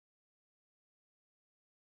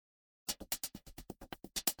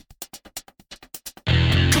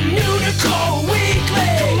Communicore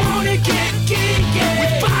Weekly. Wanna get geeky? We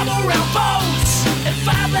bob around boats and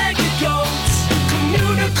five-legged goats.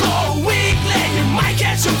 Communicore Weekly. You might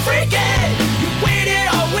catch some freaking. You waited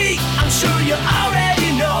all week. I'm sure you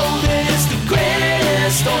already know that it's the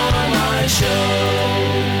greatest online show.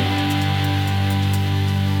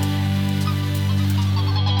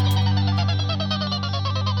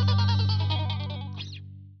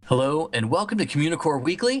 Hello and welcome to Communicore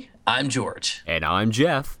Weekly. I'm George. And I'm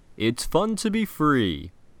Jeff. It's fun to be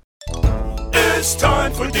free. It's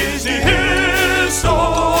time for Disney History.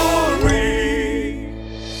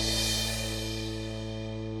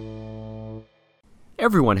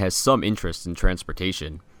 Everyone has some interest in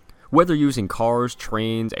transportation. Whether using cars,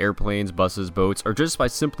 trains, airplanes, buses, boats, or just by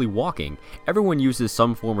simply walking, everyone uses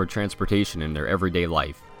some form of transportation in their everyday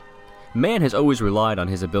life. Man has always relied on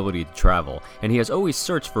his ability to travel, and he has always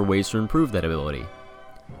searched for ways to improve that ability.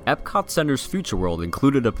 Epcot Center's Future World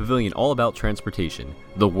included a pavilion all about transportation,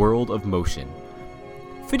 the World of Motion.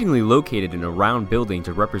 Fittingly located in a round building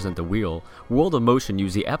to represent the wheel, World of Motion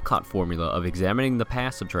used the Epcot formula of examining the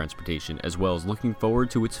past of transportation as well as looking forward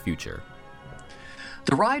to its future.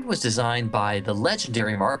 The ride was designed by the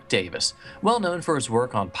legendary Mark Davis, well known for his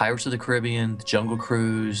work on Pirates of the Caribbean, The Jungle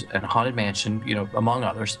Cruise, and Haunted Mansion, among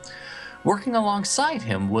others. Working alongside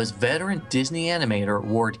him was veteran Disney animator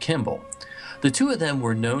Ward Kimball. The two of them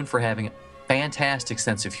were known for having a fantastic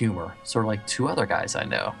sense of humor, sort of like two other guys I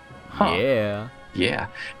know. Yeah,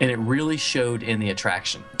 and it really showed in the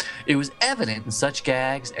attraction. It was evident in such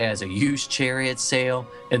gags as a used chariot sale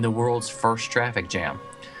and the world's first traffic jam.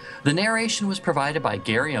 The narration was provided by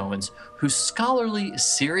Gary Owens, whose scholarly,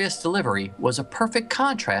 serious delivery was a perfect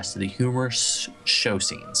contrast to the humorous show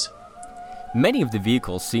scenes. Many of the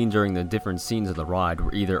vehicles seen during the different scenes of the ride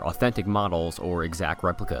were either authentic models or exact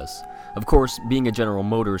replicas. Of course, being a General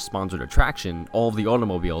Motors sponsored attraction, all of the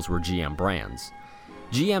automobiles were GM brands.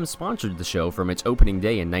 GM sponsored the show from its opening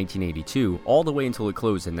day in 1982 all the way until it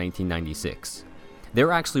closed in 1996. They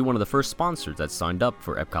were actually one of the first sponsors that signed up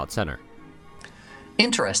for Epcot Center.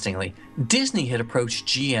 Interestingly, Disney had approached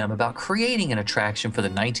GM about creating an attraction for the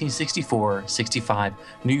 1964-65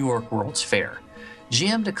 New York World's Fair.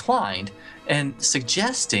 GM declined, and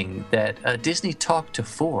suggesting that Disney talked to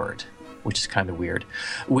Ford, which is kind of weird,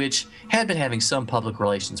 which had been having some public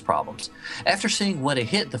relations problems. After seeing what a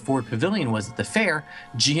hit the Ford Pavilion was at the fair,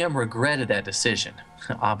 GM regretted that decision,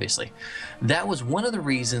 obviously. That was one of the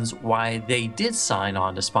reasons why they did sign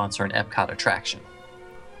on to sponsor an Epcot attraction.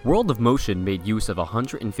 World of Motion made use of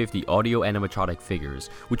 150 audio animatronic figures,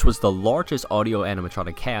 which was the largest audio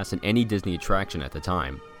animatronic cast in any Disney attraction at the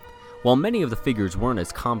time. While many of the figures weren't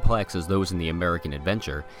as complex as those in the American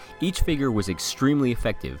Adventure, each figure was extremely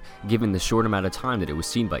effective given the short amount of time that it was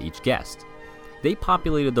seen by each guest. They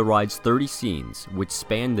populated the ride's 30 scenes, which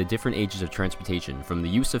spanned the different ages of transportation from the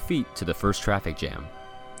use of feet to the first traffic jam.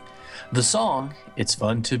 The song, It's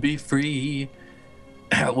Fun to Be Free,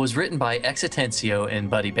 was written by Exitencio and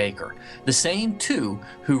Buddy Baker, the same two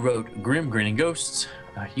who wrote Grim Grinning Ghosts.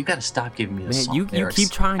 You got to stop giving me this song. You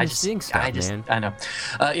keep trying to sing stuff, man. I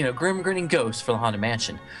know. Grim Grinning Ghosts for the Haunted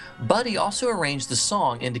Mansion. Buddy also arranged the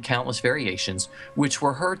song into countless variations, which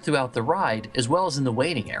were heard throughout the ride as well as in the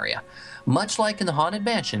waiting area. Much like in the Haunted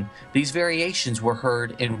Mansion, these variations were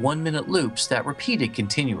heard in 1-minute loops that repeated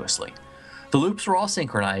continuously. The loops were all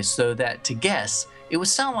synchronized so that, to guess, it would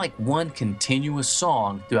sound like one continuous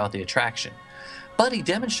song throughout the attraction. Buddy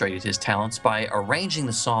demonstrated his talents by arranging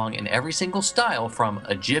the song in every single style from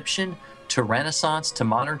Egyptian to Renaissance to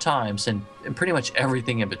modern times and pretty much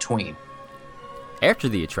everything in between. After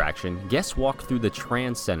the attraction, guests walked through the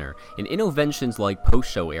Trans Center, an Innoventions-like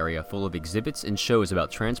post-show area full of exhibits and shows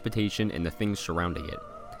about transportation and the things surrounding it.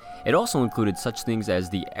 It also included such things as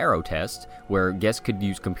the Aero Test, where guests could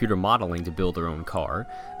use computer modeling to build their own car,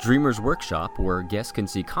 Dreamer's Workshop, where guests can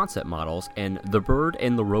see concept models, and The Bird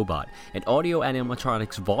and the Robot, an audio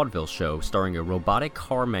animatronics vaudeville show starring a robotic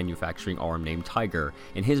car manufacturing arm named Tiger,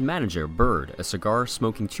 and his manager, Bird, a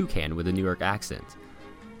cigar-smoking toucan with a New York accent.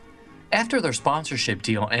 After their sponsorship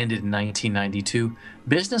deal ended in 1992,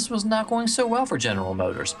 business was not going so well for General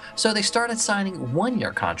Motors, so they started signing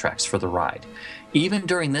one-year contracts for the ride. Even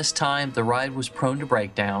during this time, the ride was prone to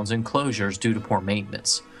breakdowns and closures due to poor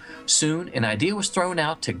maintenance. Soon, an idea was thrown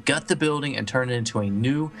out to gut the building and turn it into a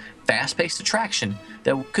new, fast-paced attraction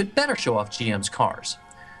that could better show off GM's cars.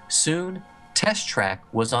 Soon, Test Track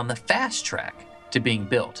was on the fast track to being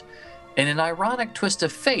built. In an ironic twist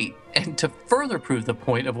of fate, and to further prove the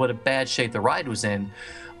point of what a bad shape the ride was in,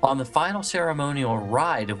 on the final ceremonial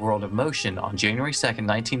ride of World of Motion on January 2nd,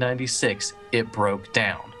 1996, it broke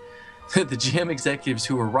down. The GM executives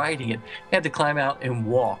who were writing it had to climb out and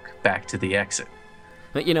walk back to the exit.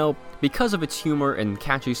 But, because of its humor and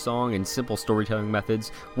catchy song and simple storytelling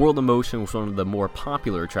methods, World of Motion was one of the more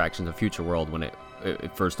popular attractions of Future World when it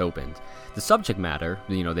first opened. The subject matter,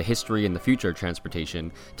 the history and the future of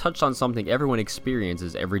transportation, touched on something everyone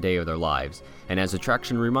experiences every day of their lives, and as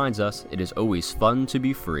attraction reminds us, it is always fun to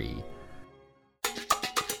be free.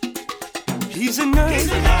 He's a nerd,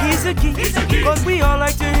 he's a geek, but we all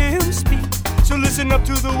like to hear him speak. So listen up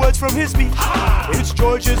to the words from his speech. It's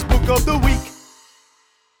George's Book of the Week.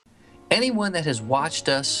 Anyone that has watched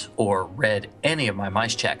us or read any of my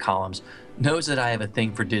Mice Chat columns knows that I have a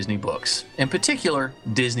thing for Disney books, in particular,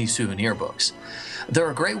 Disney souvenir books.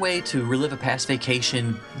 They're a great way to relive a past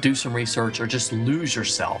vacation, do some research, or just lose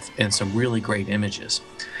yourself in some really great images.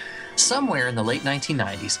 Somewhere in the late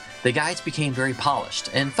 1990s, the guides became very polished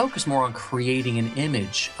and focused more on creating an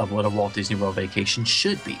image of what a Walt Disney World vacation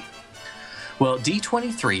should be. Well,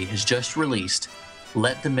 D23 has just released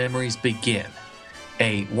Let the Memories Begin,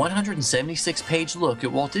 a 176-page look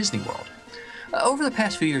at Walt Disney World. Over the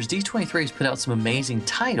past few years, D23 has put out some amazing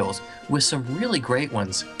titles with some really great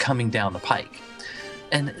ones coming down the pike.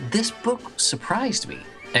 And this book surprised me,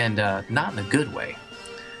 and not in a good way.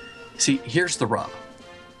 See, here's the rub.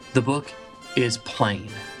 The book is plain,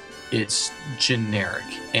 it's generic,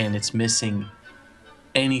 and it's missing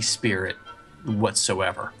any spirit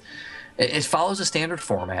whatsoever. It follows a standard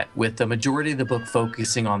format, with the majority of the book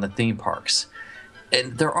focusing on the theme parks.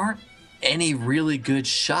 And there aren't any really good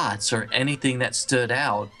shots or anything that stood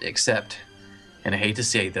out except, and I hate to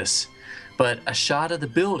say this, but a shot of the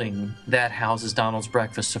building that houses Donald's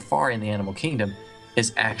Breakfast Safari in the Animal Kingdom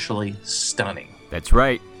is actually stunning. That's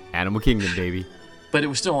right, Animal Kingdom, baby. But it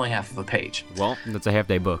was still only half of a page. Well, that's a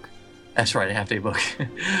half-day book. That's right, a half-day book.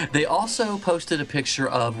 They also posted a picture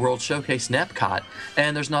of World Showcase in Epcot,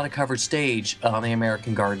 and there's not a covered stage on the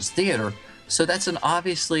American Gardens Theater, so that's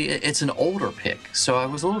obviously an older pic, so I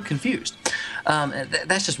was a little confused.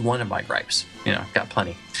 That's just one of my gripes. Got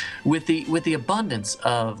plenty. With the abundance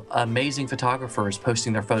of amazing photographers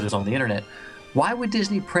posting their photos on the internet, why would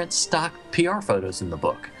Disney print stock PR photos in the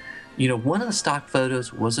book? One of the stock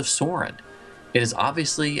photos was of Soarin'. It is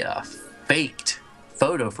obviously a faked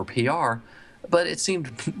photo for PR, but it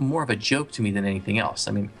seemed more of a joke to me than anything else.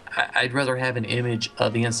 I mean, I'd rather have an image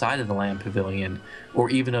of the inside of the Land Pavilion or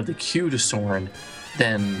even of the queue to Soarin'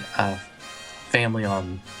 than a family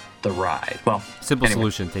on the ride. Well, simple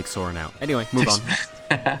solution, take Soarin' out. Anyway, move on.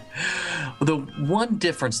 The one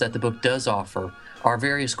difference that the book does offer are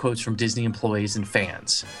various quotes from Disney employees and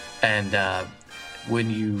fans. And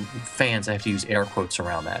fans, I have to use air quotes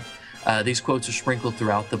around that. These quotes are sprinkled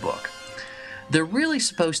throughout the book. They're really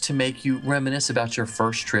supposed to make you reminisce about your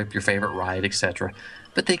first trip, your favorite ride, etc.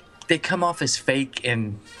 But they come off as fake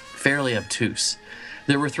and fairly obtuse.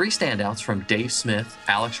 There were 3 standouts from Dave Smith,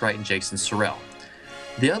 Alex Wright, and Jason Sorrell.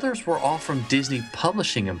 The others were all from Disney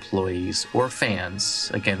publishing employees or fans,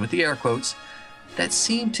 again with the air quotes, that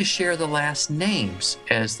seemed to share the last names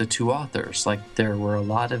as the 2 authors, like there were a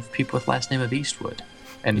lot of people with last name of Eastwood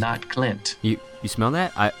and not Clint. You smell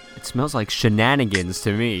that? It smells like shenanigans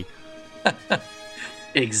to me.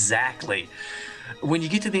 Exactly. When you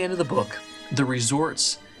get to the end of the book, the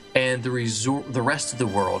resorts and the rest of the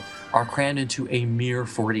world are crammed into a mere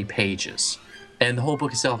 40 pages, and the whole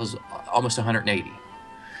book itself is almost 180.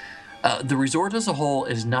 The resort as a whole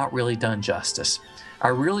is not really done justice. I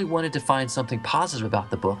really wanted to find something positive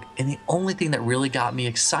about the book, and the only thing that really got me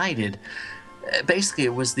excited, basically,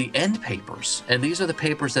 it was the end papers. And these are the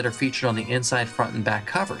papers that are featured on the inside, front, and back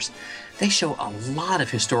covers. They show a lot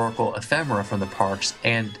of historical ephemera from the parks,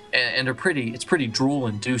 and it's pretty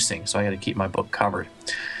drool-inducing, so I had to keep my book covered.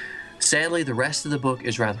 Sadly, the rest of the book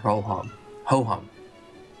is rather ho-hum,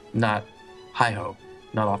 not hi-ho,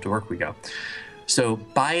 not off to work we go. So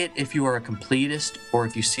buy it if you are a completist, or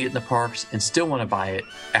if you see it in the parks and still want to buy it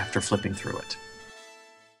after flipping through it.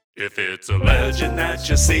 If it's a legend that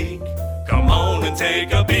you seek, come on and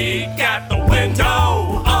take a peek at the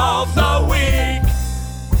window of the week.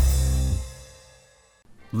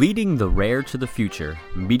 Leading the rare to the future,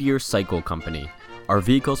 Meteor Cycle Company. Our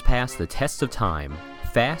vehicles pass the test of time.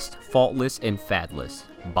 Fast, faultless, and fadless.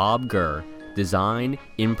 Bob Gurr, Design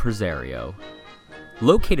Impresario.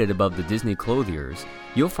 Located above the Disney Clothiers,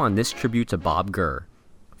 you'll find this tribute to Bob Gurr.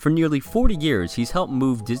 For nearly 40 years, he's helped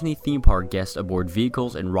move Disney theme park guests aboard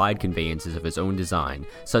vehicles and ride conveyances of his own design,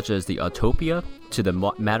 such as the Autopia, to the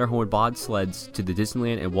Matterhorn bobsleds, to the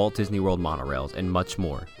Disneyland and Walt Disney World monorails, and much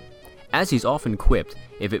more. As he's often quipped,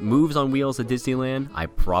 if it moves on wheels at Disneyland, I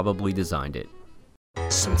probably designed it.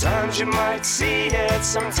 Sometimes you might see it,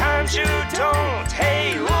 sometimes you don't.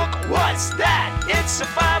 Hey, look what What's that? It's a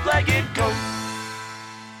five-legged goat.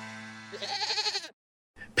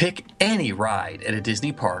 Pick any ride at a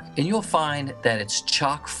Disney park and you'll find that it's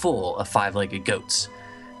chock full of five-legged goats.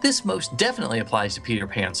 This most definitely applies to Peter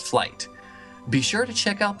Pan's flight. Be sure to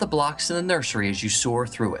check out the blocks in the nursery as you soar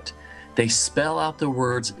through it. They spell out the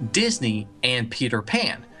words Disney and Peter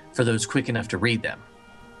Pan for those quick enough to read them.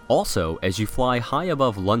 Also, as you fly high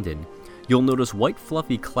above London, you'll notice white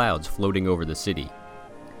fluffy clouds floating over the city.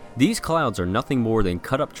 These clouds are nothing more than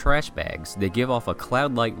cut-up trash bags that give off a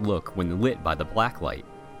cloud-like look when lit by the black light.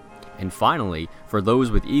 And finally, for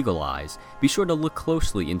those with eagle eyes, be sure to look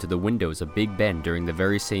closely into the windows of Big Ben during the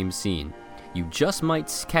very same scene. You just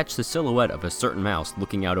might catch the silhouette of a certain mouse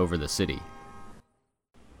looking out over the city.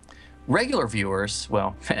 Regular viewers,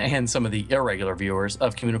 well, and some of the irregular viewers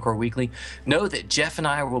of Communicore Weekly know that Jeff and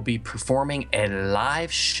I will be performing a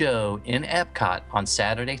live show in Epcot on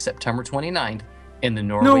Saturday, September 29th in the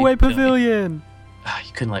Norway Pavilion.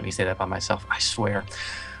 You couldn't let me say that by myself, I swear.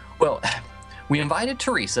 Well, we invited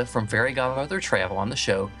Teresa from Fairy Godmother Travel on the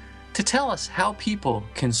show to tell us how people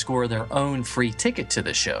can score their own free ticket to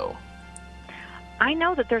the show. I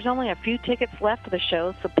know that there's only a few tickets left for the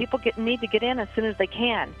show, so people need to get in as soon as they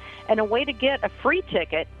can. And a way to get a free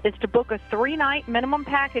ticket is to book a 3-night minimum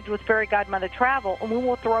package with Fairy Godmother Travel, and we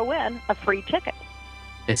will throw in a free ticket.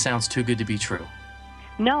 It sounds too good to be true.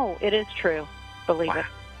 No, it is true. Believe it.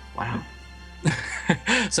 Wow.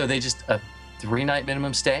 So they just a 3-night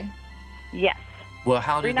minimum stay? Yes. Well,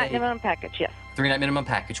 how do they... 3-night minimum package, yes. 3-night minimum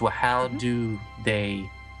package. Well, how do they...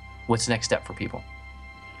 What's the next step for people?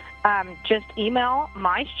 Just email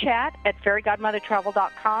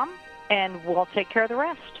micechat@fairygodmothertravel.com, and we'll take care of the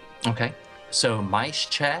rest. Okay. So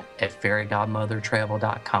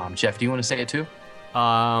micechat@fairygodmothertravel.com. Jeff, do you want to say it too?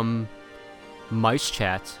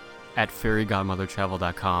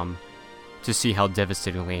 Micechat@fairygodmothertravel.com to see how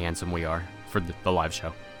devastatingly handsome we are for the live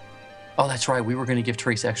show. Oh, that's right. We were going to give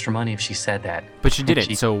Teresa extra money if she said that. But she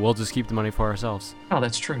didn't, so we'll just keep the money for ourselves. Oh,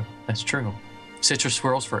 that's true. That's true. Citrus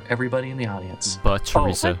swirls for everybody in the audience. But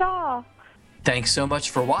Teresa, thanks so much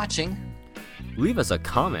for watching. Leave us a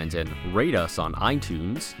comment and rate us on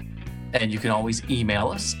iTunes. And you can always email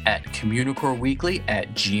us at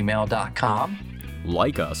communicoreweekly@gmail.com.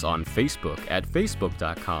 Like us on Facebook at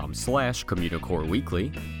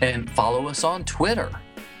facebook.com/communicoreweekly. And follow us on Twitter.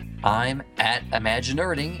 I'm at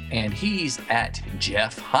Imaginerding, and he's at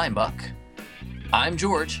Jeff Heimuck. I'm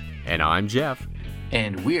George. And I'm Jeff.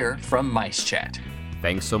 And we're from Mice Chat.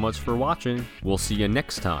 Thanks so much for watching. We'll see you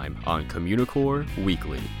next time on Communicore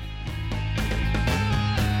Weekly.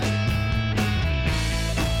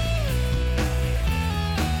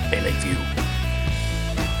 Bay Lakeview.